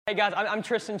Hey guys, I'm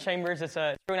Tristan Chambers. It's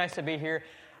really nice to be here.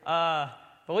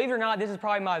 Believe it or not, this is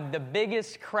probably the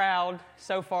biggest crowd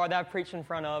so far that I've preached in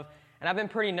front of, and I've been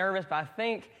pretty nervous, but I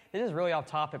think, this is really off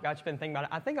topic, I've just been thinking about it.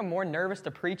 I think I'm more nervous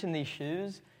to preach in these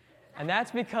shoes, and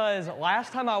that's because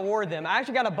last time I wore them, I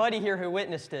actually got a buddy here who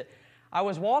witnessed it. I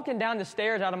was walking down the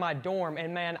stairs out of my dorm,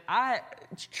 and man,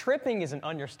 tripping is an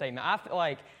understatement. I feel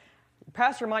like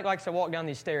Pastor Mike likes to walk down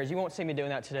these stairs. You won't see me doing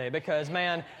that today because,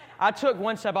 man, I took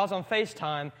one step. I was on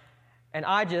FaceTime, and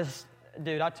I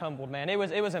tumbled, man. It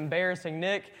was embarrassing.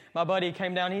 Nick, my buddy,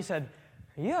 came down. He said,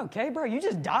 "Are you okay, bro? You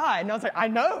just died." And I was like, "I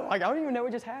know. Like, I don't even know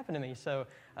what just happened to me." So,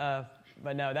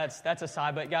 but no, that's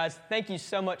aside. But guys, thank you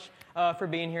so much for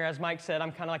being here. As Mike said,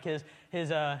 I'm kind of like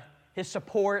his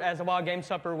support as the Wild Game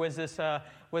Supper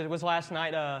was last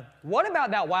night. What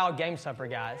about that Wild Game Supper,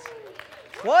 guys?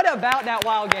 What about that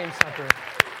Wild Game Supper?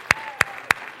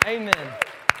 Amen.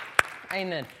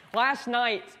 Amen. Last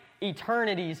night,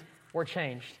 eternities were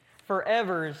changed.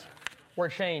 Forevers were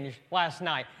changed last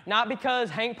night. Not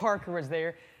because Hank Parker was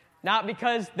there, not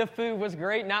because the food was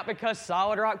great, not because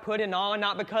Solid Rock put it on,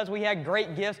 not because we had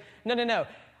great gifts. No.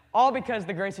 All because of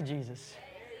the grace of Jesus.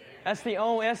 That's the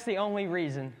only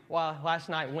reason why last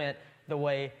night went the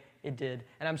way it did.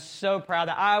 And I'm so proud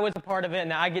that I was a part of it and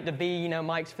that I get to be,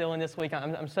 Mike's filling this week.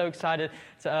 I'm so excited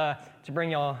to bring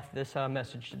y'all this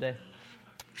message today.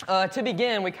 To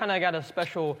begin, we kind of got a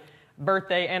special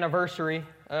birthday anniversary.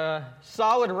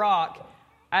 Solid Rock,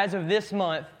 as of this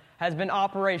month, has been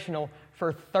operational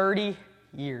for 30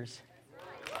 years.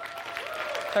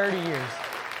 30 years.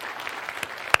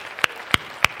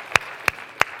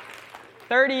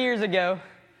 30 years ago,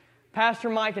 Pastor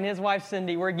Mike and his wife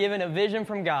Cindy were given a vision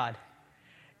from God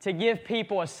to give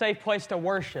people a safe place to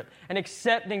worship, an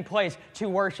accepting place to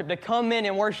worship, to come in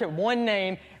and worship one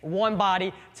name, one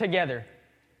body together.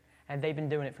 And they've been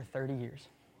doing it for 30 years.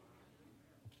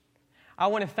 I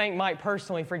want to thank Mike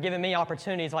personally for giving me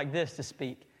opportunities like this to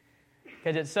speak.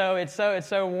 Because it's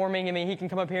so warming. I mean, he can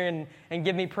come up here and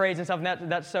give me praise and stuff, and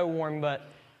that's so warm, but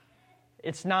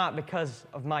it's not because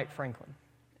of Mike Franklin.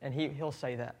 And he'll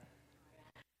say that.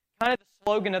 Kind of the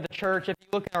slogan of the church, if you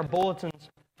look at our bulletins,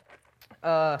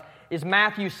 is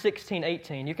Matthew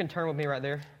 16:18. You can turn with me right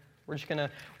there. We're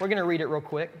gonna read it real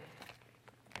quick.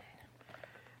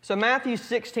 So Matthew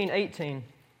 16:18.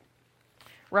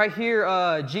 Right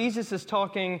here, Jesus is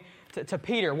talking to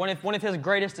Peter, one of his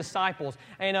greatest disciples.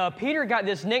 And Peter got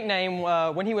this nickname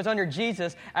when he was under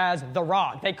Jesus as the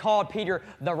Rock. They called Peter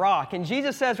the Rock. And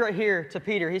Jesus says right here to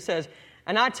Peter, he says,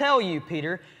 "And I tell you,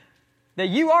 Peter, that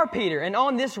you are Peter, and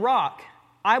on this rock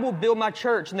I will build my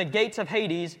church, and the gates of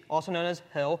Hades, also known as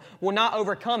hell, will not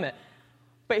overcome it."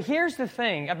 But here's the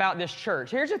thing about this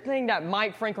church. Here's the thing that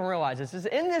Mike Franklin realizes, is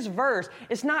in this verse,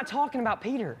 it's not talking about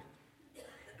Peter.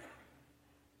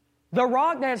 The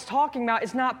rock that it's talking about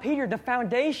is not Peter. The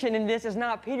foundation in this is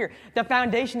not Peter. The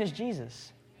foundation is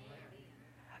Jesus.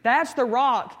 That's the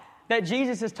rock that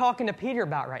Jesus is talking to Peter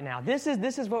about right now. This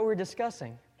is what we're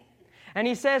discussing. And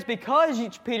he says, because,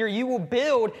 Peter, you will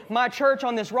build my church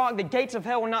on this rock, the gates of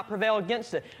hell will not prevail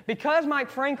against it. Because Mike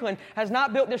Franklin has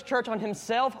not built this church on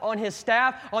himself, on his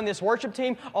staff, on this worship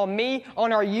team, on me,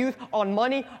 on our youth, on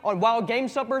money, on Wild Game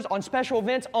Suppers, on special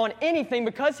events, on anything,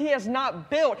 because he has not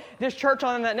built this church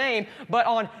on that name, but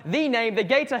on the name, the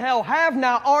gates of hell have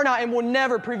not, are not, and will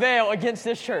never prevail against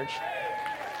this church.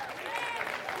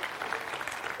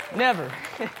 Never.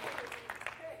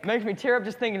 Makes me tear up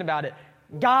just thinking about it.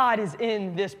 God is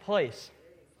in this place.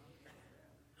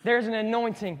 There's an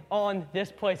anointing on this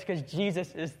place because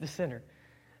Jesus is the center.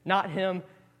 Not him,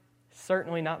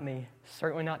 certainly not me,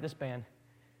 certainly not this band.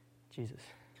 Jesus.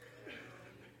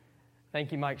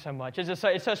 Thank you, Mike, so much. It's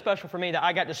so special for me that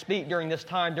I got to speak during this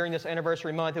time, during this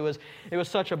anniversary month. It was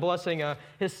such a blessing.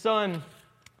 His son,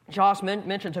 Josh,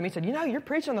 mentioned to me, he said, "You're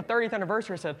preaching on the 30th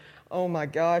anniversary." I said, "Oh my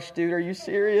gosh, dude, are you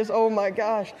serious? Oh my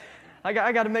gosh. I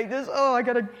got to make this. I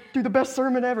got to do the best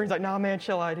sermon ever." He's like, "Nah, man,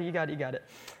 chill out. You got it."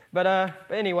 But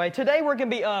anyway, today we're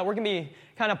gonna be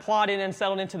kind of plotted and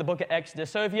settled into the book of Exodus.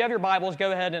 So if you have your Bibles,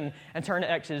 go ahead and turn to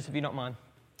Exodus if you don't mind.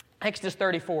 Exodus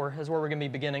 34 is where we're gonna be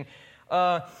beginning.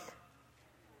 In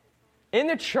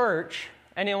the church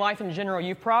and in life in general,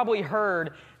 you've probably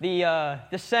heard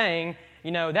the saying,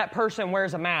 that person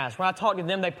wears a mask. When I talk to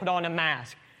them, they put on a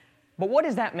mask. But what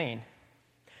does that mean?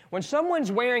 When someone's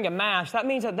wearing a mask, that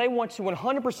means that they want to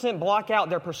 100% block out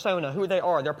their persona, who they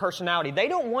are, their personality. They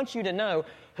don't want you to know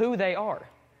who they are.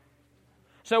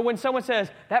 So when someone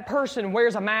says, that person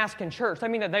wears a mask in church,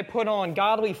 that means that they put on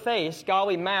godly face,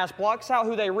 godly mask, blocks out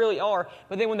who they really are,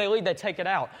 but then when they leave, they take it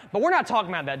out. But we're not talking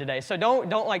about that today. So don't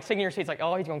like sing in your seats like,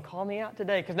 "Oh, he's going to call me out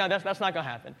today." Because no, that's not going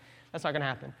to happen. That's not going to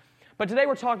happen. But today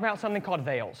we're talking about something called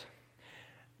veils.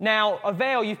 Now, a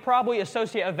veil, you probably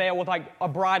associate a veil with like a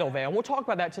bridal veil. We'll talk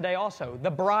about that today also, the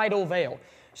bridal veil.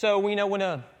 So we know when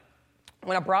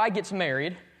a bride gets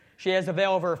married, she has a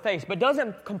veil over her face, but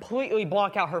doesn't completely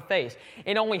block out her face.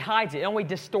 It only hides it. It only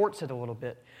distorts it a little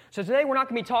bit. So today we're not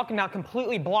going to be talking about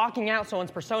completely blocking out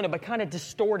someone's persona, but kind of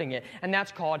distorting it, and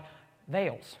that's called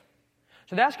veils.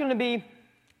 So that's going to be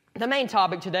the main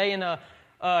topic today. And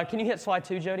can you hit slide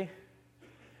 2, Jody?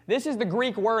 This is the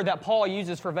Greek word that Paul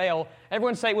uses for veil.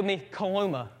 Everyone say it with me,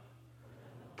 kaluma.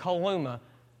 Kaluma.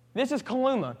 This is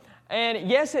kaluma. And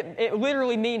yes, it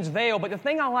literally means veil, but the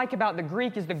thing I like about the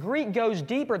Greek is the Greek goes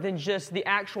deeper than just the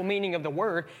actual meaning of the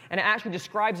word, and it actually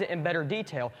describes it in better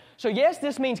detail. So yes,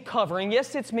 this means covering.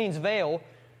 Yes, this means veil,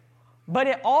 but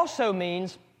it also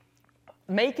means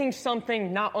making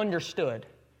something not understood.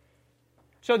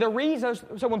 So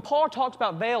when Paul talks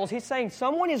about veils, he's saying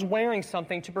someone is wearing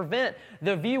something to prevent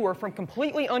the viewer from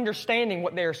completely understanding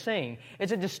what they're seeing.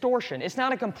 It's a distortion. It's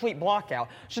not a complete blockout.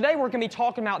 So today we're going to be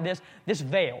talking about this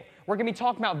veil. We're going to be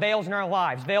talking about veils in our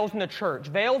lives, veils in the church,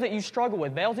 veils that you struggle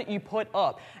with, veils that you put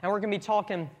up. And we're going to be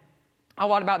talking a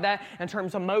lot about that in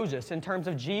terms of Moses, in terms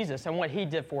of Jesus and what he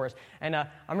did for us. And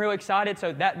I'm really excited.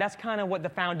 So that's kind of what the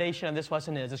foundation of this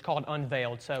lesson is. It's called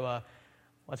Unveiled. So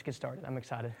let's get started. I'm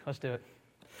excited. Let's do it.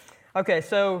 Okay,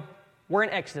 so we're in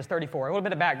Exodus 34. A little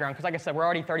bit of background, because like I said, we're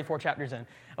already 34 chapters in.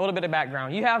 A little bit of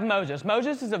background. You have Moses.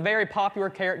 Moses is a very popular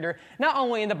character, not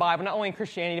only in the Bible, not only in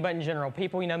Christianity, but in general.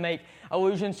 People, make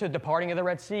allusions to the parting of the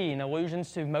Red Sea and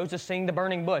allusions to Moses seeing the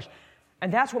burning bush. And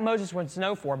that's what Moses was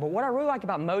known for. But what I really like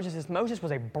about Moses is Moses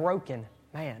was a broken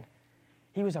man.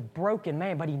 He was a broken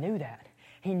man, but he knew that.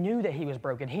 He knew that he was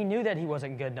broken. He knew that he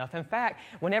wasn't good enough. In fact,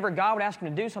 whenever God would ask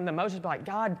him to do something, Moses would be like,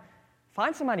 God,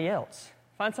 find somebody else.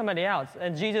 Find somebody else.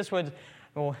 And Jesus,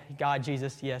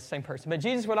 yes, same person. But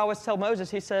Jesus would always tell Moses,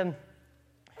 he said,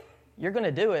 you're going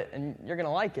to do it and you're going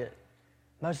to like it.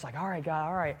 Moses is like, all right, God,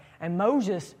 all right. And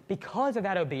Moses, because of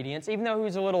that obedience, even though he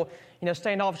was a little,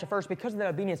 standoffish at first, because of that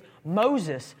obedience,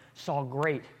 Moses saw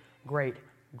great, great,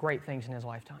 great things in his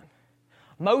lifetime.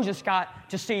 Moses got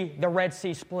to see the Red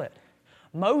Sea split.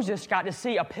 Moses got to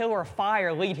see a pillar of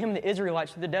fire lead him, the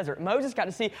Israelites, through the desert. Moses got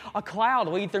to see a cloud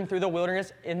lead them through the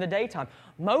wilderness in the daytime.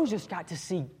 Moses got to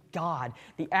see God,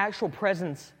 the actual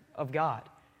presence of God.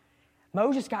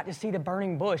 Moses got to see the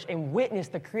burning bush and witness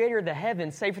the Creator of the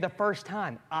heavens say for the first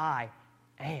time, I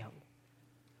am.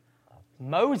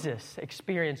 Moses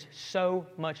experienced so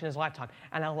much in his lifetime,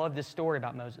 and I love this story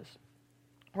about Moses.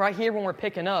 Right here when we're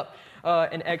picking up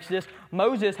in Exodus,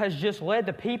 Moses has just led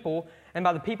the people, and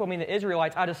by the people I mean the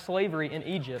Israelites, out of slavery in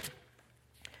Egypt.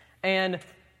 And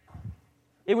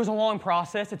it was a long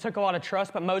process. It took a lot of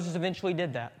trust, but Moses eventually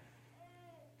did that.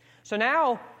 So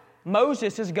now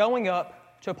Moses is going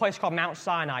up to a place called Mount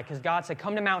Sinai because God said,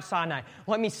 come to Mount Sinai.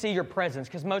 Let me see your presence.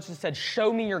 Because Moses said,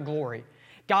 show me your glory.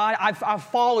 God, I've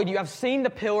followed you. I've seen the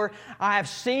pillar. I have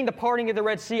seen the parting of the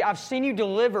Red Sea. I've seen you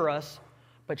deliver us.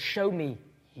 But show me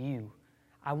you.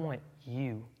 I want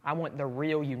you. I want the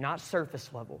real you, not surface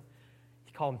level.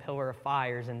 You call them pillar of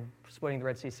fires and splitting the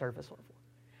Red Sea surface level.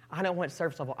 I don't want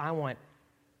surface level. I want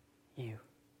you.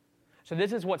 So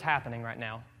this is what's happening right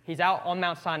now. He's out on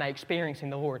Mount Sinai experiencing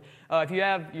the Lord. If you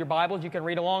have your Bibles, you can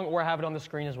read along or have it on the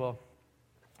screen as well.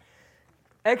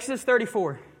 Exodus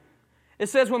 34. It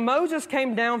says, when Moses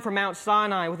came down from Mount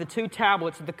Sinai with the 2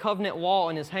 tablets of the covenant law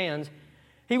in his hands,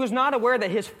 he was not aware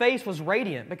that his face was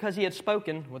radiant because he had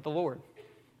spoken with the Lord.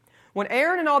 When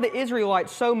Aaron and all the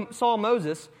Israelites saw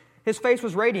Moses, his face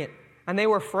was radiant, and they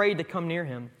were afraid to come near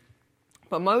him.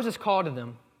 But Moses called to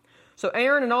them. So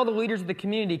Aaron and all the leaders of the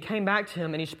community came back to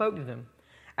him, and he spoke to them.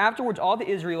 Afterwards, all the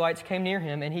Israelites came near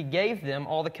him, and he gave them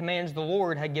all the commands the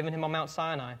Lord had given him on Mount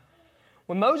Sinai.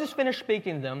 When Moses finished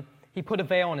speaking to them, he put a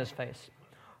veil on his face.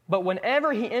 But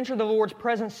whenever he entered the Lord's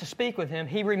presence to speak with him,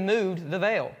 he removed the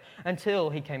veil until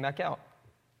he came back out.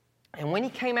 And when he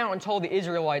came out and told the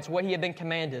Israelites what he had been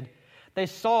commanded, they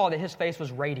saw that his face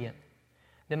was radiant.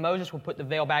 Then Moses would put the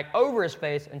veil back over his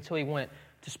face until he went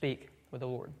to speak with the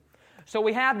Lord. So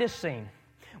we have this scene.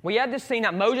 We have this scene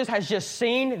that Moses has just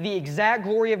seen the exact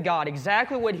glory of God,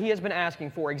 exactly what he has been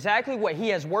asking for, exactly what he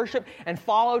has worshiped and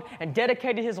followed and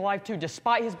dedicated his life to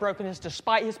despite his brokenness,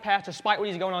 despite his past, despite what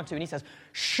he's going on to. And he says,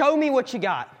 show me what you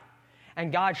got.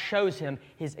 And God shows him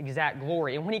his exact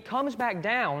glory. And when he comes back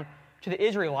down to the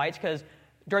Israelites, because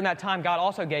during that time God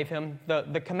also gave him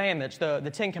the commandments, the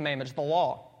 10 commandments, the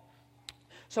law.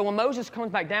 So when Moses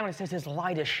comes back down, it says his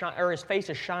light is his face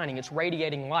is shining. It's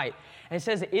radiating light. And it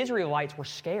says the Israelites were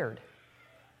scared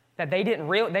that they didn't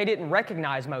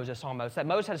recognize Moses almost. That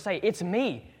Moses had to say, "It's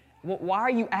me. Why are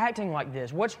you acting like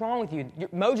this? What's wrong with you?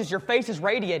 Moses, your face is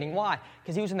radiating. Why?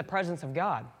 Because he was in the presence of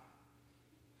God.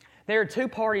 There are two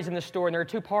parties in this story, and there are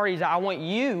two parties that I want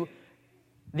you,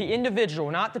 the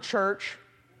individual, not the church,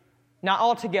 not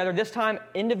all together, this time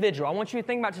individual. I want you to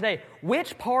think about today,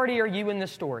 which party are you in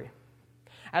this story?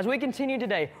 As we continue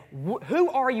today, who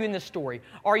are you in this story?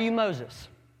 Are you Moses?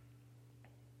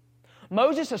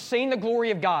 Moses has seen the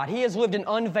glory of God. He has lived an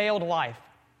unveiled life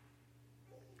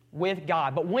with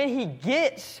God. But when he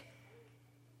gets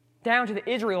down to the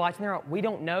Israelites, and they're like, we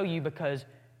don't know you because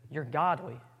you're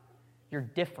godly. You're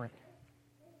different.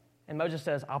 And Moses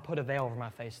says, I'll put a veil over my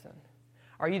face then.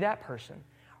 Are you that person?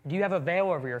 Do you have a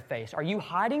veil over your face? Are you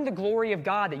hiding the glory of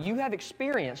God that you have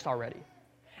experienced already?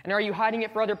 And are you hiding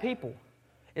it for other people?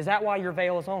 Is that why your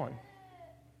veil is on?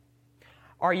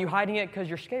 Are you hiding it because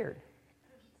you're scared?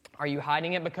 Are you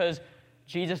hiding it because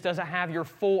Jesus doesn't have your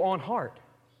full-on heart?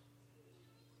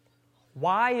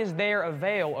 Why is there a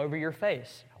veil over your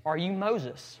face? Are you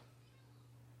Moses?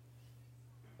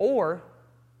 Or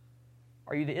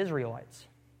are you the Israelites?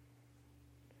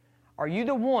 Are you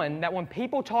the one that when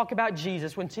people talk about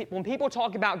Jesus, when people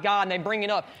talk about God and they bring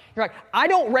it up, you're like, I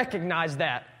don't recognize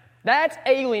that. That's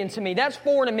alien to me. That's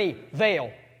foreign to me.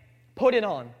 Veil. Put it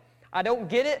on. I don't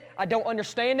get it. I don't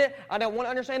understand it. I don't want to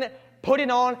understand it. Put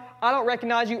it on. I don't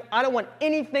recognize you. I don't want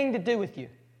anything to do with you.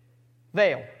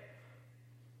 Veil.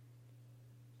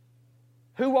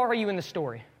 Who are you in the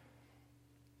story?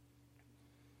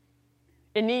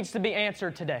 It needs to be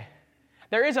answered today.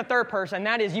 There is a third person, and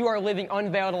that is you are living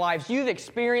unveiled lives. You've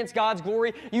experienced God's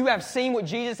glory. You have seen what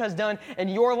Jesus has done in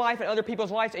your life and other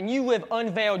people's lives, and you live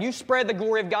unveiled. You spread the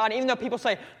glory of God. Even though people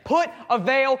say, put a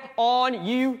veil on,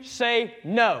 you say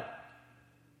no.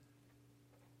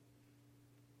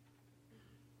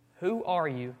 Who are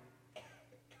you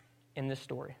in this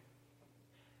story?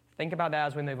 Think about that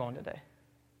as we move on today.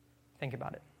 Think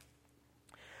about it.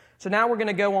 So now we're going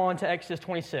to go on to Exodus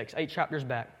 26, 8 chapters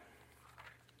back.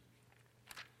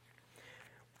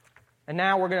 And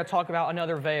now we're going to talk about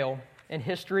another veil in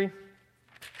history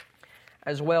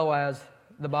as well as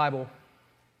the Bible.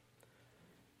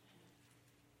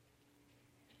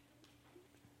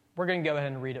 We're going to go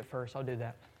ahead and read it first. I'll do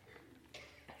that.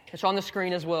 It's on the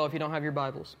screen as well if you don't have your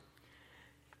Bibles.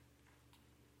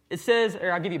 It says,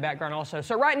 or I'll give you background also.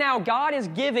 So right now, God is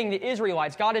giving the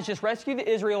Israelites, God has just rescued the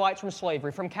Israelites from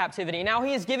slavery, from captivity. And now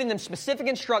He is giving them specific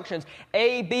instructions,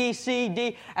 A, B, C,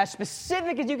 D, as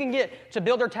specific as you can get to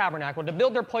build their tabernacle, to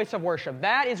build their place of worship.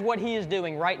 That is what He is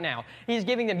doing right now. He's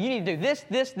giving them, you need to do this,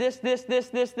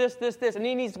 and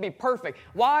He needs to be perfect.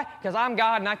 Why? Because I'm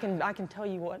God and I can tell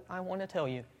you what I want to tell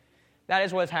you. That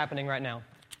is what is happening right now.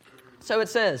 So it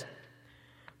says,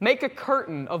 make a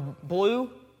curtain of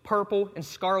blue, purple, and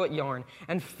scarlet yarn,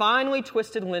 and finely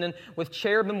twisted linen with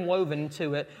cherubim woven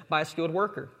into it by a skilled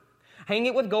worker. Hang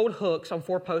it with gold hooks on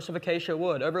 4 posts of acacia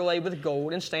wood, overlaid with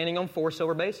gold and standing on 4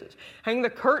 silver bases. Hang the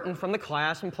curtain from the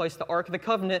clasp and place the Ark of the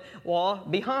Covenant wall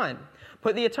behind.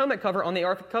 Put the atonement cover on the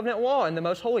Ark of the Covenant wall in the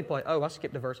most holy place. Oh, I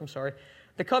skipped a verse, I'm sorry.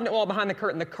 The covenant wall behind the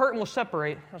curtain. The curtain will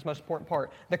separate, that's the most important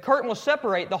part, the curtain will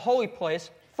separate the holy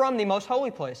place from the most holy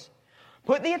place.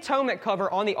 Put the atonement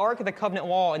cover on the Ark of the Covenant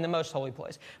wall in the most holy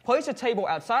place. Place a table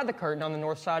outside the curtain on the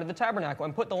north side of the tabernacle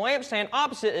and put the lampstand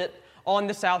opposite it on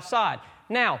the south side.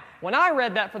 Now, when I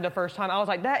read that for the first time, I was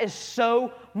like, that is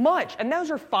so much. And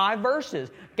those are 5 verses.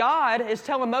 God is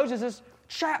telling Moses this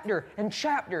chapter and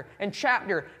chapter and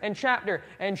chapter and chapter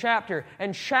and chapter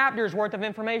and chapters worth of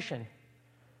information.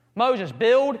 Moses,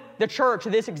 build the church to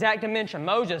this exact dimension.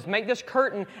 Moses, make this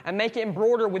curtain and make it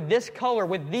embroidered with this color,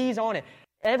 with these on it.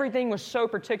 Everything was so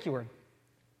particular.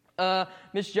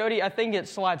 Miss Jody, I think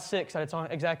it's slide 6 that it's on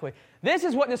exactly. This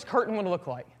is what this curtain would look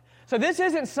like. So this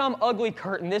isn't some ugly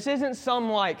curtain. This isn't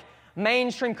some like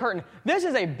mainstream curtain. This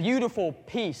is a beautiful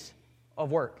piece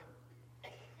of work.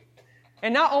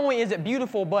 And not only is it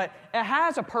beautiful, but it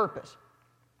has a purpose.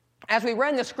 As we read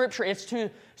in the scripture, it's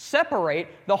to separate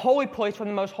the holy place from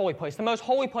the most holy place. The most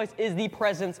holy place is the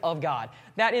presence of God.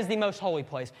 That is the most holy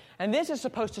place. And this is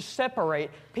supposed to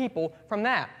separate people from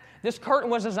that. This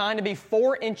curtain was designed to be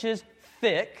 4 inches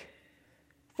thick,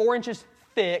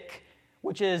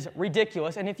 which is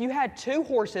ridiculous. And if you had 2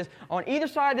 horses on either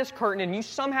side of this curtain and you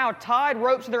somehow tied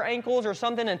ropes to their ankles or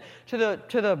something and to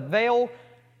the veil,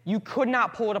 you could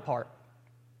not pull it apart.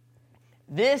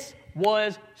 This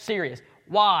was serious.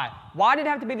 Why? Why did it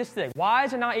have to be this thick? Why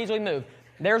is it not easily moved?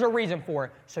 There's a reason for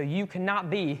it. So you cannot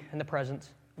be in the presence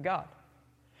of God.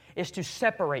 It's to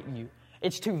separate you.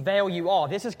 It's to veil you all.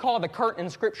 This is called the curtain in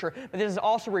Scripture, but this is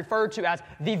also referred to as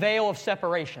the veil of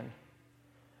separation.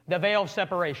 The veil of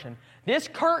separation. This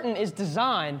curtain is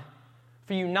designed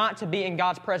for you not to be in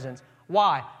God's presence.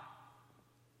 Why?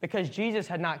 Because Jesus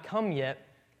had not come yet,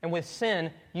 and with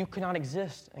sin, you could not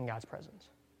exist in God's presence.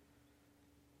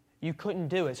 You couldn't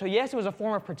do it. So yes, it was a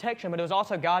form of protection, but it was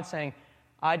also God saying,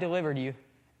 I delivered you,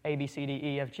 A, B, C, D,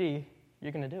 E, F, G,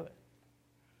 you're going to do it.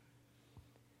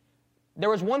 There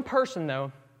was one person,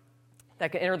 though,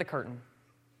 that could enter the curtain.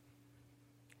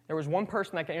 There was one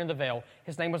person that could enter the veil.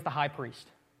 His name was the high priest.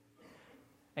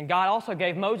 And God also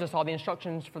gave Moses all the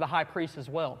instructions for the high priest as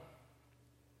well.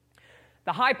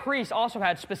 The high priest also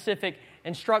had specific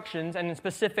instructions and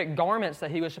specific garments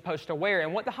that he was supposed to wear.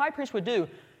 And what the high priest would do,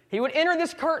 he would enter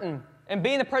this curtain and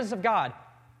be in the presence of God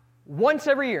once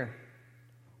every year.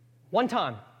 One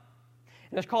time.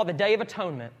 And it's called the Day of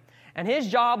Atonement. And his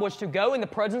job was to go in the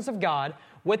presence of God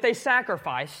with a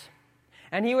sacrifice,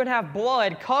 and he would have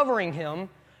blood covering him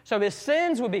so his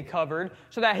sins would be covered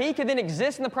so that he could then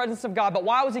exist in the presence of God. But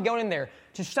why was he going in there?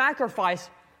 To sacrifice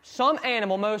some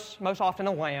animal, most often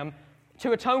a lamb,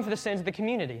 to atone for the sins of the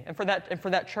community and for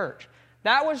that church.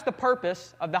 That was the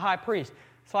purpose of the high priest.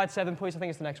 Slide 7, please. I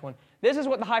think it's the next one. This is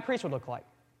what the high priest would look like.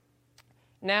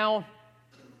 Now,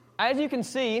 as you can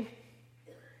see,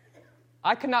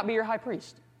 I could not be your high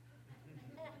priest.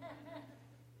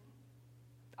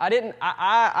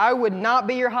 I would not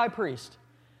be your high priest.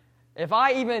 If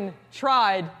I even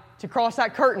tried to cross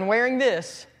that curtain wearing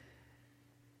this,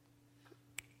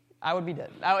 I would be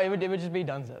dead. It would just be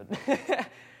donezo.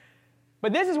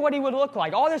 But this is what he would look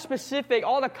like. All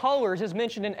the colors is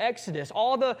mentioned in Exodus.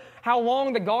 How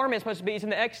long the garment is supposed to be is in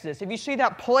the Exodus. If you see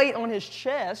that plate on his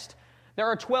chest, there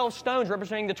are 12 stones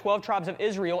representing the 12 tribes of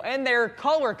Israel, and they're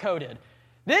color-coded.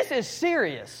 This is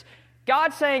serious.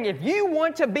 God's saying, if you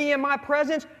want to be in my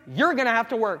presence, you're going to have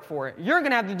to work for it. You're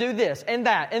going to have to do this and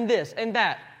that and this and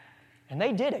that. And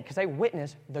they did it because they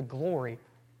witnessed the glory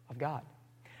of God.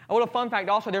 A little fun fact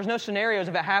also, there's no scenarios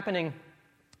of it happening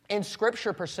in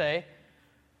Scripture per se,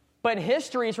 but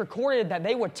history is recorded that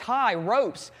they would tie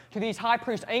ropes to these high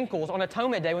priest ankles on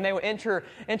Atonement Day when they would enter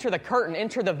the curtain,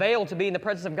 enter the veil to be in the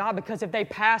presence of God, because if they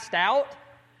passed out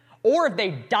or if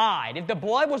they died, if the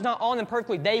blood was not on them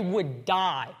perfectly, they would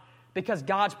die because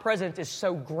God's presence is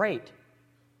so great.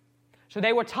 So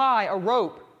they would tie a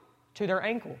rope to their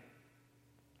ankle.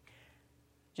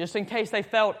 Just in case they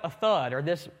felt a thud or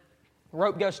this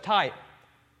rope goes tight,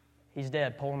 he's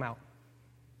dead, pull him out.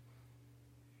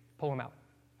 Pull him out.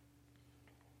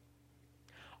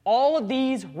 All of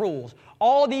these rules,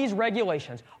 all these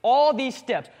regulations, all these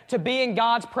steps to be in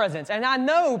God's presence. And I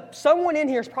know someone in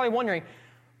here is probably wondering,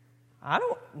 I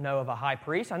don't know of a high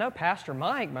priest. I know Pastor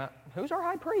Mike, but who's our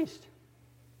high priest?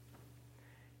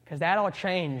 Because that all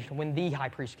changed when the high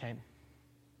priest came.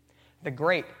 The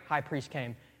great high priest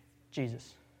came,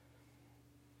 Jesus.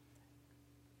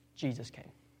 Jesus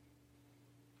came.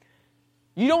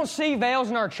 You don't see veils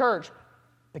in our church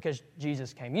because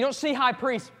Jesus came. You don't see high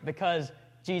priests because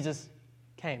Jesus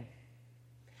came.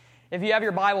 If you have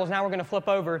your Bibles, now we're going to flip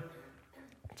over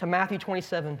to Matthew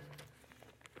 27.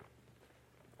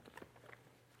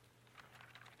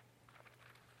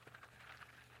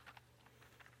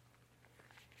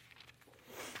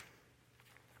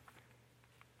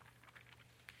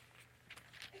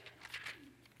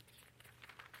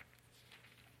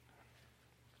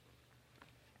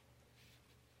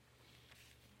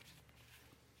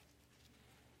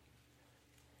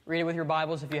 Read it with your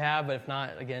Bibles if you have, but if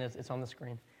not, again, it's on the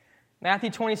screen. Matthew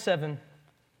 27,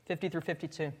 50 through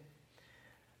 52.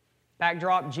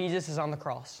 Backdrop, Jesus is on the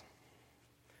cross.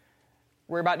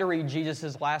 We're about to read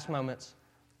Jesus' last moments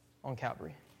on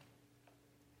Calvary.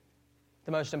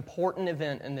 The most important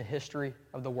event in the history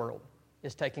of the world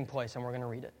is taking place, and we're going to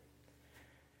read it.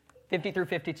 50 through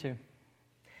 52.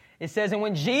 It says, "And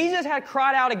when Jesus had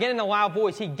cried out again in a loud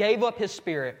voice, he gave up his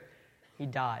spirit. He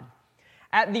died.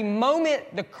 At that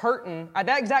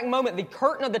exact moment, the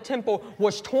curtain of the temple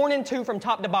was torn in two from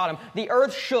top to bottom. The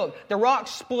earth shook, the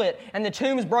rocks split, and the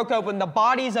tombs broke open. The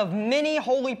bodies of many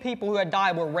holy people who had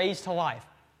died were raised to life.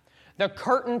 The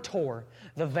curtain tore,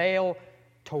 the veil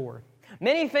tore."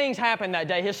 Many things happened that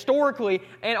day. Historically,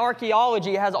 and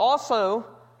archaeology has also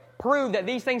proved that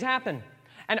these things happened.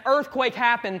 An earthquake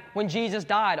happened when Jesus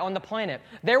died on the planet.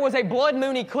 There was a blood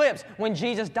moon eclipse when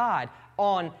Jesus died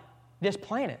on this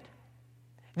planet.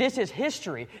 This is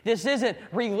history. This isn't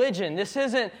religion. This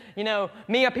isn't,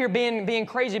 me up here being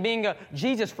crazy, being a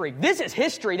Jesus freak. This is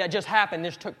history that just happened.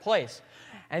 This took place.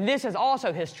 And this is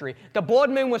also history. The blood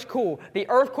moon was cool. The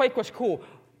earthquake was cool.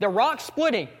 The rock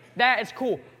splitting, that is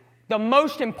cool. The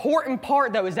most important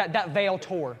part, though, is that veil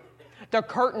tore. The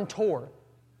curtain tore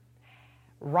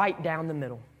right down the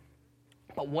middle.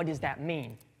 But what does that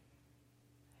mean?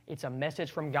 It's a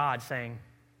message from God saying,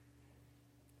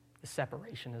 the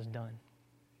separation is done.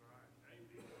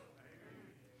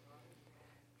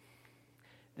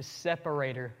 The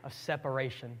separator of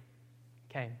separation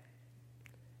came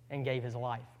and gave his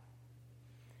life.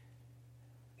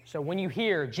 So when you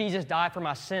hear, Jesus died for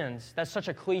my sins, that's such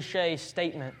a cliche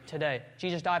statement today.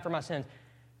 Jesus died for my sins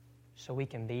so we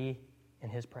can be in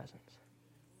his presence.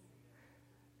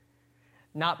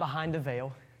 Not behind a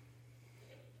veil,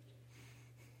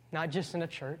 not just in a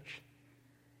church,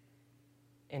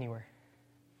 anywhere.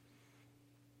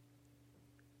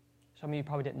 Some of you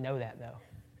probably didn't know that, though.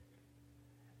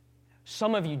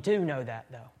 Some of you do know that,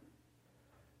 though.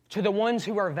 To the ones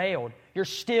who are veiled, you're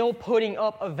still putting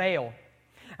up a veil.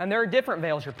 And there are different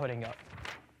veils you're putting up.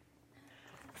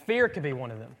 Fear could be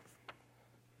one of them.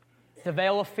 The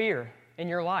veil of fear in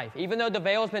your life. Even though the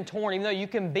veil has been torn, even though you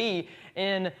can be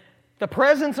in the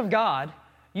presence of God,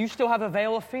 you still have a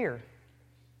veil of fear.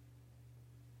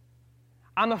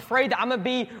 I'm afraid that I'm going to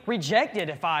be rejected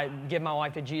if I give my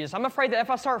life to Jesus. I'm afraid that if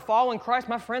I start following Christ,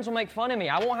 my friends will make fun of me.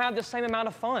 I won't have the same amount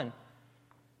of fun.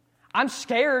 I'm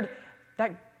scared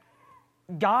that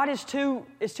God is too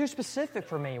specific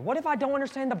for me. What if I don't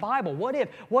understand the Bible? What if?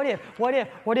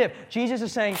 Jesus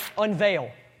is saying,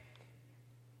 unveil.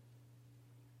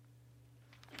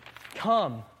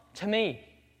 Come to me.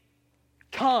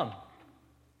 Come.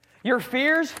 Your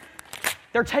fears,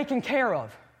 they're taken care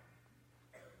of.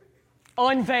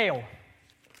 Unveil.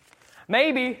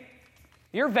 Maybe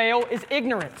your veil is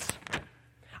ignorance.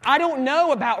 I don't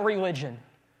know about religion.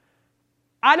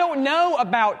 I don't know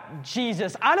about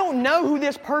Jesus. I don't know who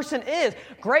this person is.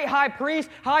 Great high priest,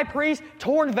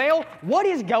 torn veil. What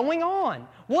is going on?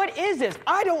 What is this?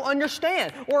 I don't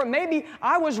understand. Or maybe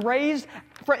I was raised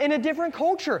in a different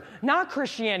culture, not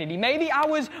Christianity. Maybe I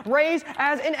was raised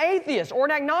as an atheist or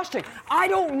an agnostic. I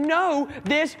don't know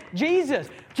this Jesus.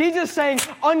 Jesus is saying,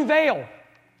 unveil.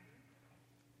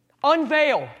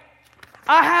 Unveil.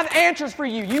 I have answers for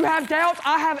you. You have doubts,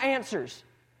 I have answers.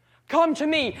 Come to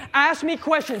me. Ask me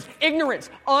questions. Ignorance.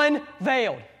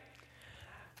 Unveiled.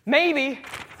 Maybe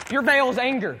your veil is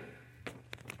anger.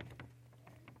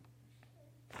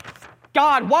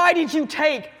 God, why did you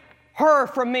take her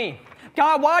from me?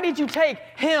 God, why did you take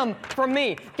him from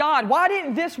me? God, why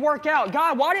didn't this work out?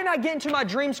 God, why didn't I get into my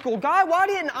dream school? God, why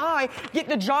didn't I get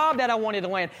the job that I wanted to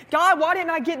land? God, why didn't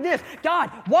I get this? God,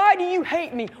 why do you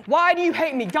hate me? Why do you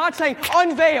hate me? God's saying,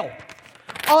 unveil.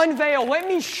 Unveil. Let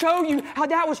me show you how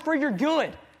that was for your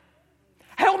good.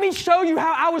 Help me show you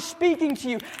how I was speaking to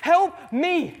you. Help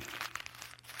me.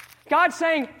 God's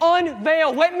saying,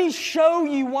 unveil. Let me show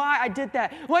you why I did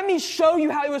that. Let me show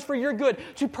you how it was for your good,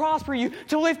 to prosper you,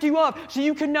 to lift you up so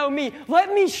you can know me.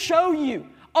 Let me show you.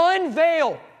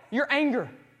 Unveil your anger.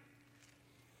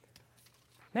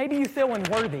 Maybe you feel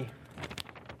unworthy.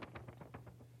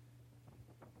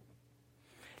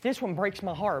 This one breaks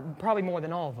my heart, probably more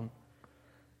than all of them.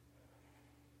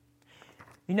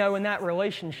 You know, in that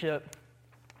relationship,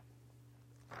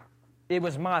 it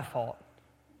was my fault.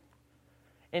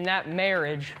 In that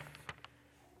marriage,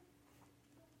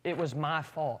 it was my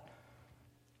fault.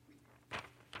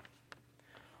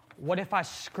 What if I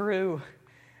screw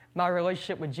my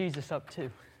relationship with Jesus up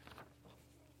too?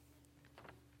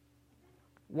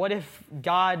 What if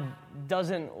God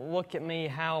doesn't look at me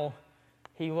how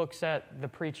he looks at the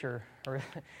preacher or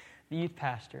the youth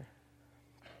pastor?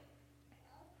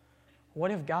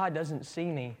 What if God doesn't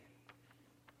see me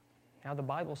how the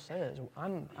Bible says? I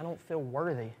don't feel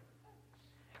worthy.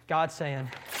 God's saying,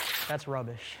 that's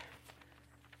rubbish.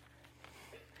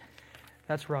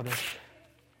 That's rubbish.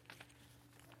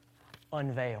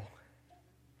 Unveil.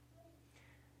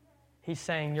 He's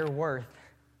saying you're worth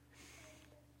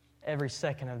every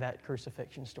second of that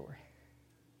crucifixion story.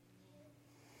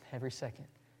 Every second,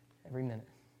 every minute.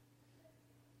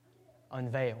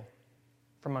 Unveil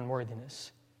from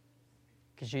unworthiness.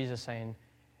 Because Jesus is saying,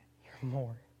 you're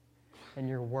more, and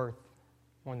you're worth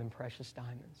more than precious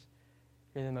diamonds.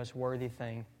 You're the most worthy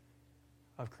thing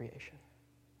of creation.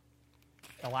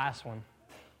 The last one,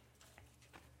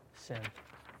 sin.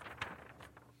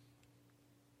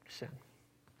 Sin.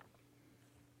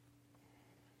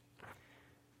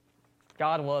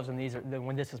 God loves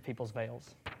when this is people's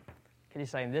veils. Because he's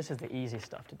saying this is the easy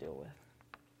stuff to deal with.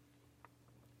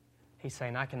 He's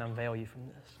saying, I can unveil you from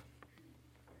this.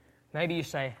 Maybe you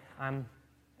say, I'm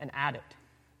an addict.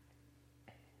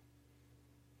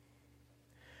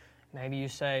 Maybe you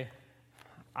say,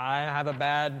 I have a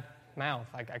bad mouth.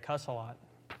 I cuss a lot.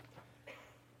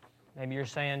 Maybe you're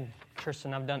saying,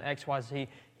 Tristan, I've done X, Y, Z.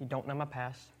 You don't know my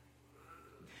past.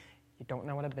 You don't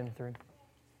know what I've been through.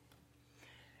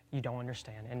 You don't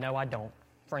understand. And no, I don't.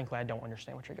 Frankly, I don't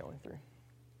understand what you're going through.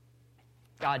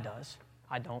 God does.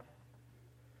 I don't.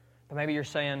 But maybe you're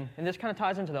saying, and this kind of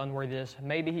ties into the unworthiness,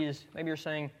 maybe you're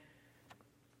saying,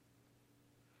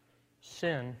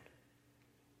 sin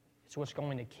is what's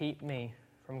going to keep me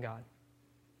from God.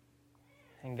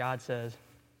 And God says,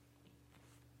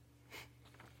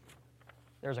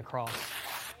 there's a cross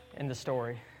in the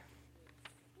story.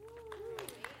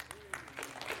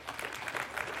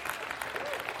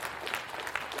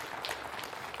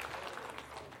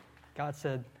 God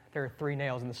said, there are 3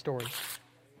 nails in the story.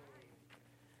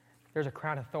 There's a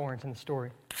crown of thorns in the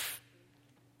story.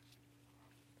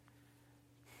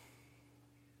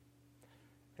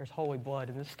 There's holy blood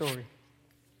in this story.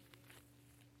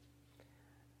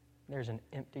 There's an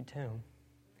empty tomb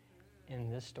in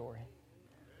this story.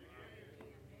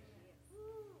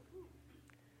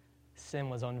 Sin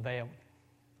was unveiled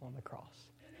on the cross.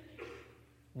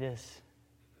 This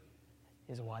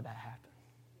is why that happened.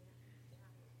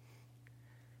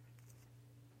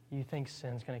 You think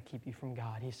sin's going to keep you from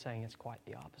God. He's saying it's quite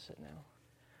the opposite now.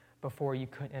 Before you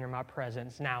couldn't enter my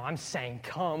presence. Now I'm saying,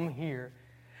 come here.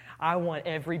 I want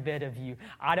every bit of you.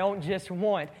 I don't just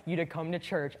want you to come to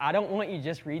church. I don't want you to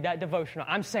just read that devotional.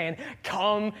 I'm saying,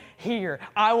 come here.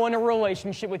 I want a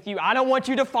relationship with you. I don't want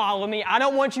you to follow me. I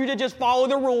don't want you to just follow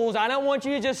the rules. I don't want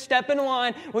you to just step in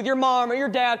line with your mom or your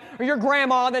dad or your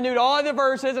grandma that knew all the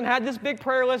verses and had this big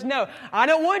prayer list. No, I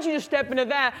don't want you to step into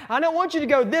that. I don't want you to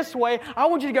go this way. I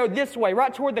want you to go this way,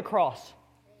 right toward the cross.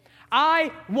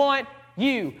 I want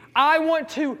you. I want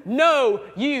to know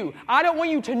you. I don't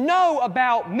want you to know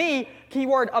about me,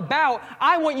 keyword about.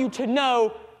 I want you to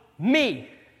know me.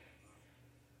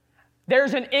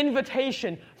 There's an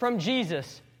invitation from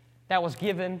Jesus that was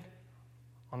given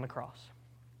on the cross.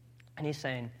 And he's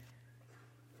saying,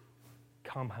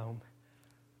 come home.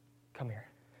 Come here.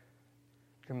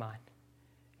 You're mine.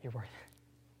 You're worth it.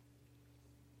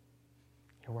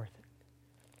 You're worth it.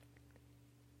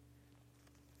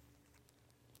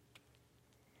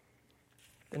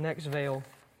 The next veil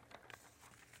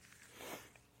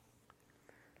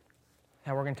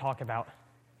that we're going to talk about,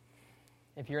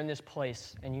 if you're in this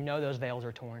place and you know those veils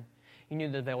are torn, you knew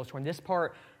the veil was torn. This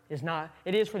part is not,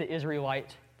 it is for the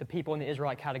Israelite, the people in the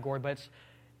Israelite category, but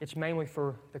it's mainly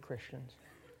for the Christians.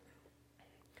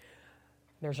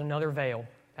 There's another veil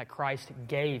that Christ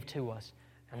gave to us,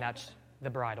 and that's the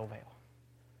bridal veil.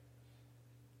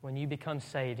 When you become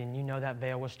saved and you know that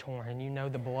veil was torn and you know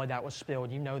the blood that was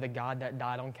spilled, you know the God that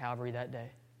died on Calvary that day.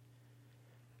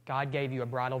 God gave you a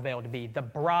bridal veil to be the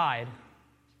bride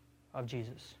of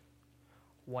Jesus.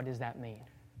 What does that mean?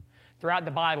 Throughout the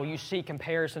Bible, you see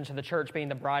comparisons to the church being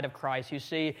the bride of Christ. You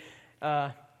see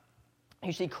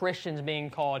Christians being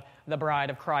called the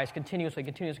bride of Christ continuously.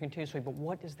 But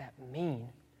what does that mean?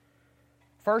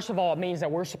 First of all, it means that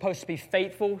we're supposed to be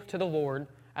faithful to the Lord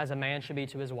as a man should be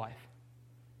to his wife.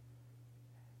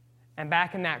 And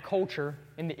back in that culture,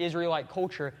 in the Israelite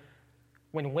culture,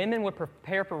 when women would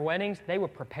prepare for weddings, they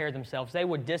would prepare themselves. They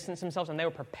would distance themselves and they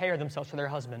would prepare themselves for their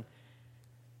husband.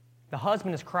 The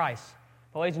husband is Christ.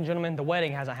 But ladies and gentlemen, the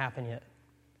wedding hasn't happened yet.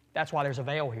 That's why there's a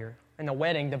veil here. In the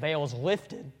wedding, the veil is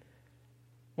lifted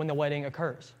when the wedding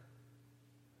occurs.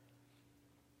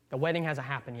 The wedding hasn't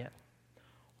happened yet.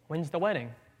 When's the wedding?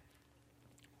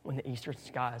 When the eastern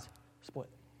skies split.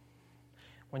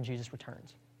 When Jesus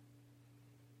returns.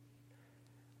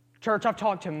 Church, I've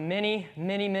talked to many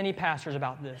pastors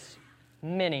about this.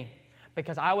 Many.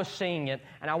 Because I was seeing it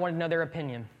and I wanted to know their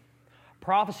opinion.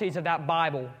 Prophecies of that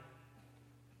Bible,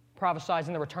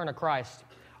 prophesizing the return of Christ,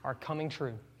 are coming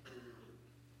true.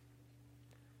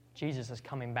 Jesus is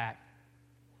coming back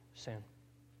soon.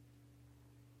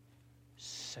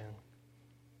 Soon.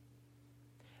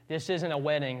 This isn't a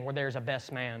wedding where there's a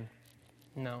best man.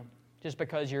 No. Just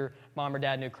because your mom or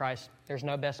dad knew Christ, there's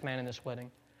no best man in this wedding.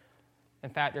 In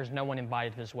fact, there's no one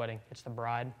invited to this wedding. It's the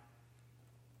bride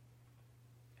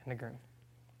and the groom.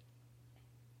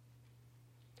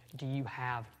 Do you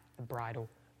have the bridal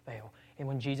veil? And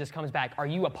when Jesus comes back, are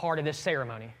you a part of this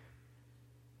ceremony?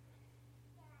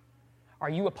 Are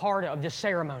you a part of this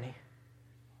ceremony?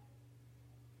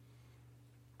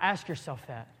 Ask yourself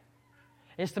that.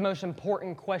 It's the most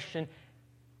important question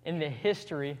in the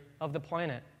history of the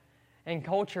planet. In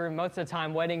culture, most of the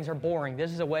time, weddings are boring.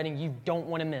 This is a wedding you don't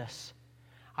want to miss.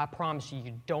 I promise you,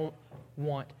 you don't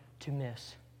want to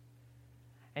miss.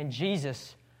 And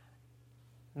Jesus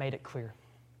made it clear.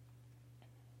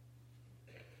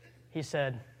 He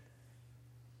said,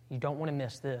 you don't want to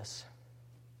miss this.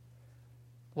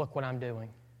 Look what I'm doing.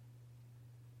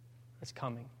 It's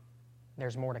coming.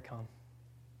 There's more to come.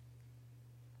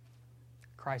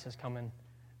 Christ is coming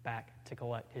back to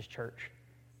collect his church.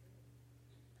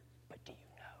 But do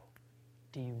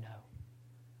you know?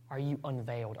 Are you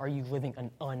unveiled? Are you living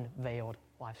an unveiled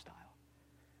lifestyle?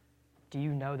 Do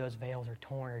you know those veils are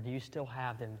torn, or do you still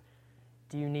have them?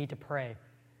 Do you need to pray?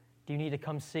 Do you need to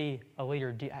come see a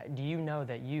leader? Do you know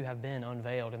that you have been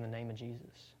unveiled in the name of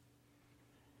Jesus?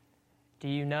 Do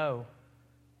you know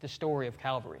the story of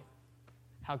Calvary?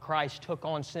 How Christ took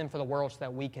on sin for the world so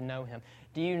that we can know Him?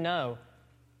 Do you know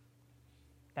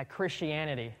that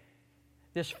Christianity,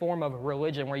 this form of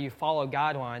religion where you follow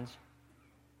guidelines,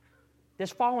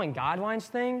 this following guidelines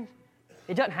thing,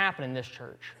 it doesn't happen in this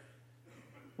church.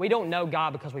 We don't know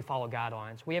God because we follow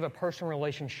guidelines. We have a personal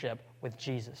relationship with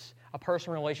Jesus, a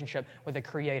personal relationship with the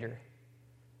Creator.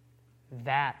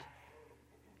 That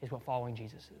is what following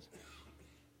Jesus is.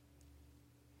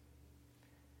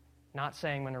 Not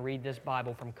saying I'm going to read this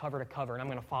Bible from cover to cover and I'm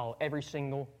going to follow every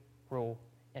single rule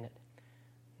in it.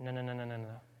 No.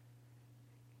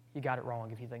 You got it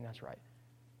wrong if you think that's right.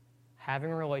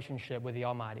 Having a relationship with the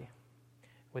Almighty,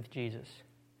 with Jesus,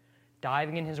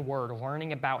 diving in His Word,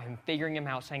 learning about Him, figuring Him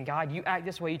out, saying, God, you act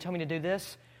this way, you tell me to do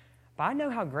this, but I know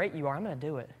how great you are, I'm going to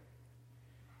do it.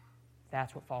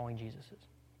 That's what following Jesus is.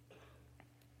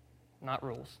 Not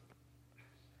rules.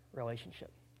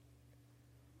 Relationship.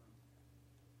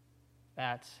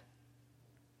 That's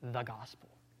the gospel.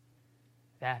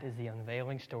 That is the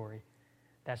unveiling story.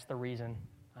 That's the reason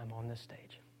I'm on this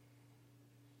stage.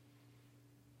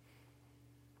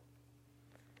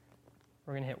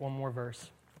 We're going to hit one more verse.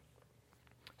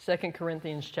 2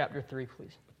 Corinthians chapter 3,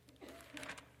 please.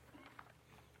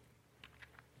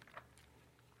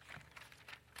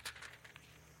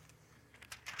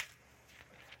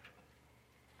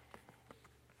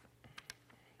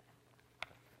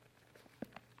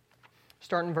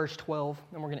 Starting in verse 12,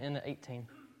 and we're going to end at 18.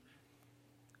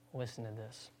 Listen to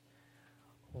this.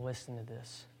 Listen to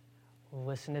this.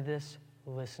 Listen to this.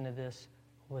 Listen to this.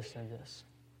 Listen to this.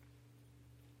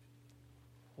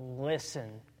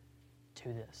 Listen to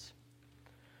this.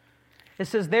 It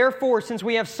says, therefore, since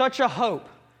we have such a hope,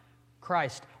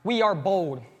 Christ, we are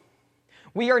bold.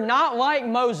 We are not like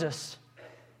Moses,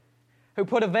 who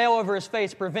put a veil over his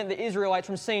face to prevent the Israelites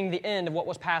from seeing the end of what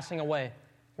was passing away.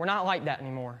 We're not like that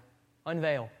anymore.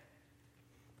 Unveil.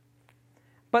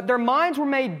 But their minds were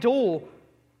made dull,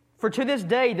 for to this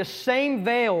day the same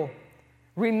veil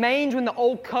remains when the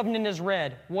Old Covenant is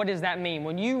read. What does that mean?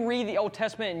 When you read the Old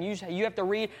Testament and you have to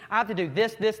read, I have to do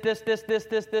this to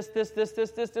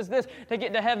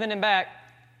get to heaven and back.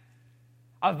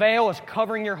 A veil is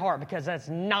covering your heart because that's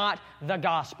not the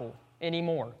gospel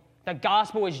anymore. The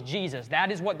gospel is Jesus. That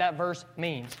is what that verse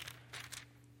means.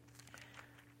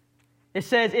 It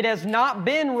says, it has not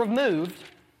been removed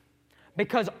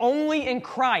because only in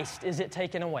Christ is it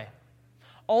taken away.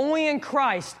 Only in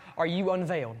Christ are you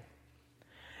unveiled.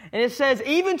 And it says,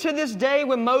 even to this day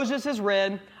when Moses is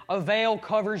read, a veil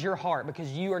covers your heart because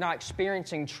you are not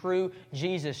experiencing true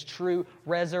Jesus, true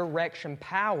resurrection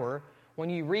power when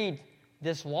you read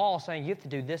this law saying you have to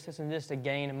do this, this, and this to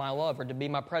gain my love or to be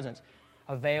my presence.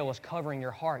 A veil is covering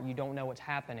your heart. You don't know what's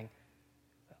happening.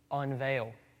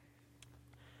 Unveil.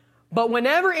 But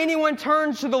whenever anyone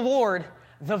turns to the Lord,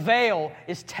 the veil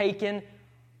is taken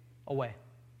away.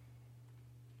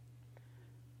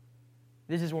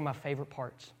 This is one of my favorite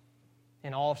parts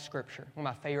in all of Scripture, one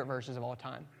of my favorite verses of all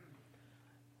time.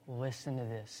 Listen to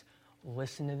this.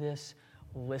 Listen to this.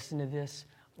 Listen to this.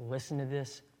 Listen to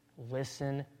this.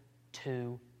 Listen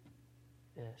to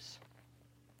this.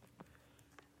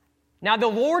 Now the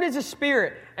Lord is a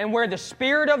Spirit, and where the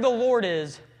Spirit of the Lord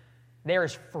is, there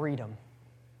is freedom.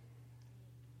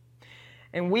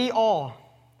 And we all,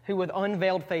 who with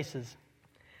unveiled faces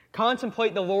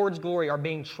contemplate the Lord's glory, are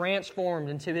being transformed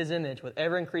into His image with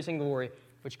ever-increasing glory,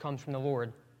 which comes from the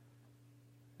Lord.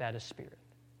 That is Spirit.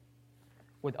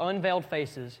 With unveiled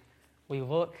faces, we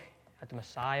look at the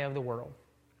Messiah of the world,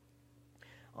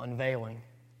 unveiling,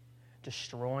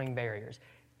 destroying barriers,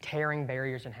 tearing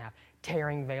barriers in half,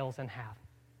 tearing veils in half.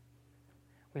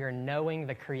 We are knowing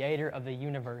the Creator of the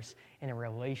universe in a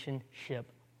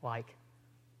relationship-like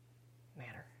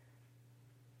manner.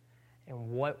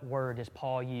 And what word does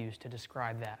Paul use to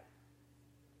describe that?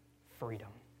 Freedom.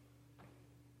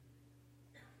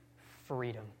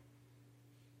 Freedom.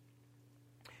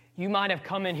 You might have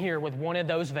come in here with one of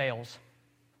those veils.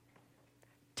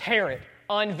 Tear it,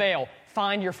 unveil,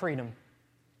 find your freedom.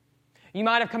 You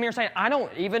might have come here saying, I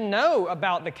don't even know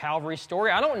about the Calvary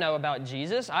story. I don't know about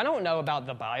Jesus. I don't know about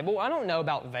the Bible. I don't know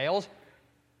about veils.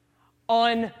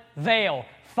 Unveil.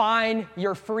 Find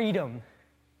your freedom.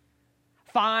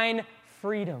 Find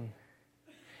freedom.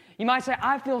 You might say,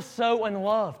 I feel so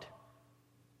unloved.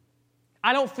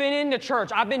 I don't fit into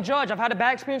church. I've been judged. I've had a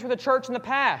bad experience with the church in the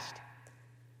past.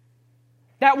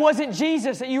 That wasn't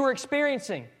Jesus that you were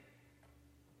experiencing.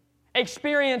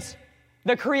 Experience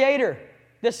the Creator,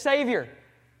 the Savior.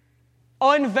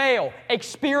 Unveil.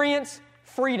 Experience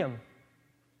freedom.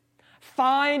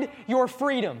 Find your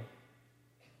freedom.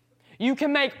 You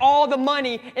can make all the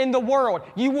money in the world.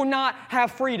 You will not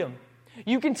have freedom.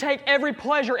 You can take every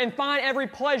pleasure and find every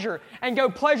pleasure and go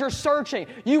pleasure searching.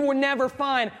 You will never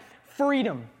find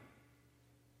freedom.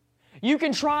 You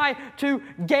can try to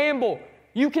gamble.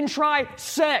 You can try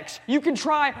sex. You can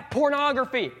try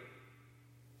pornography.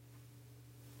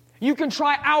 You can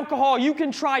try alcohol. You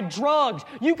can try drugs.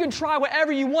 You can try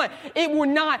whatever you want. It will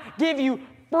not give you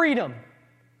freedom.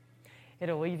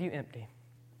 It'll leave you empty.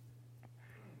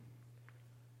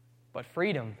 But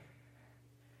freedom,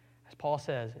 as Paul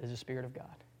says, is the Spirit of God.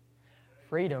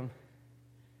 Freedom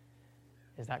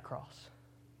is that cross.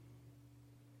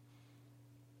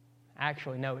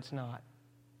 Actually, no, it's not.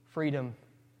 Freedom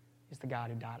is the God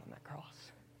who died on that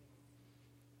cross.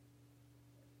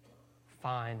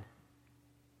 Find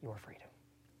your freedom.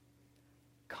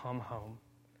 Come home.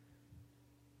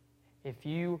 If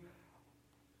you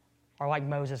are like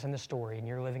Moses in the story and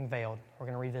you're living veiled, we're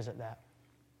going to revisit that.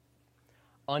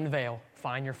 Unveil,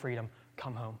 find your freedom,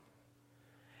 come home.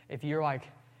 If you're like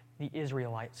the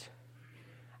Israelites,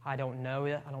 I don't know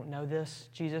it, I don't know this,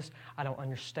 Jesus. I don't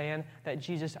understand that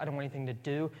Jesus. I don't want anything to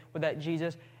do with that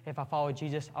Jesus. If I follow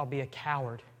Jesus, I'll be a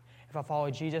coward. If I follow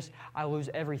Jesus, I lose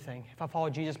everything. If I follow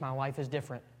Jesus, my life is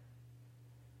different.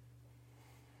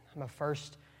 I'm a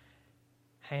first-hand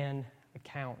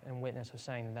account and witness of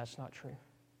saying that that's not true.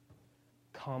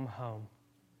 Come home.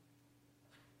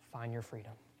 Find your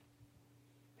freedom.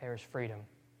 There is freedom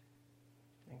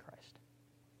in Christ.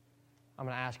 I'm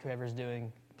going to ask whoever's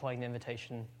playing the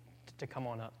invitation to come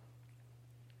on up.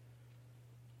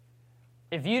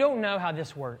 If you don't know how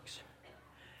this works,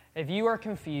 if you are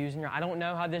confused and I don't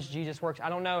know how this Jesus works, I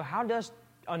don't know, how does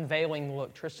unveiling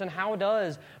look, Tristan? How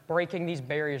does breaking these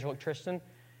barriers look, Tristan?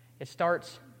 It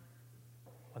starts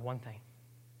with one thing.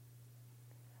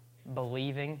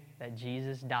 Believing that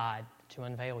Jesus died to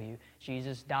unveil you.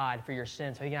 Jesus died for your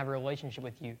sins so He can have a relationship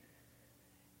with you.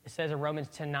 It says in Romans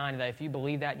 10:9 that if you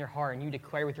believe that in your heart and you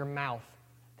declare with your mouth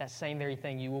that same very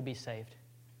thing, you will be saved.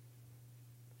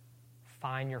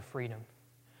 Find your freedom.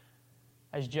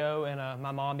 As Joe and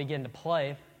my mom begin to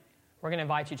play, we're going to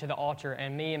invite you to the altar,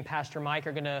 and me and Pastor Mike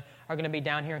are going to be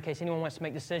down here in case anyone wants to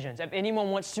make decisions. If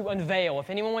anyone wants to unveil, if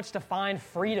anyone wants to find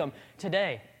freedom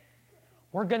today,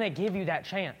 we're going to give you that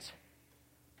chance.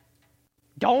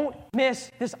 Don't miss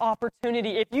this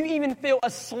opportunity. If you even feel a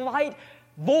slight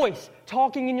voice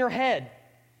talking in your head,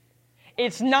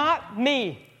 it's not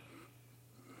me.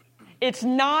 It's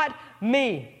not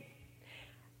me.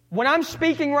 When I'm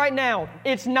speaking right now,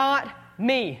 it's not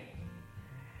me.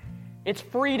 It's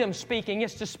freedom speaking.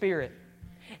 It's the Spirit.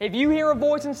 If you hear a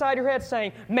voice inside your head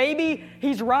saying, maybe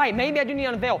he's right, maybe I do need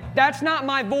to unveil, that's not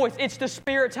my voice. It's the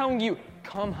Spirit telling you,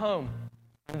 come home.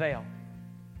 Unveil.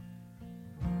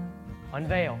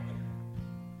 Unveil.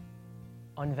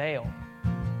 Unveil.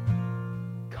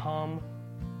 Come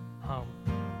home.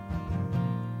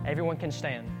 Everyone can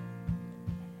stand.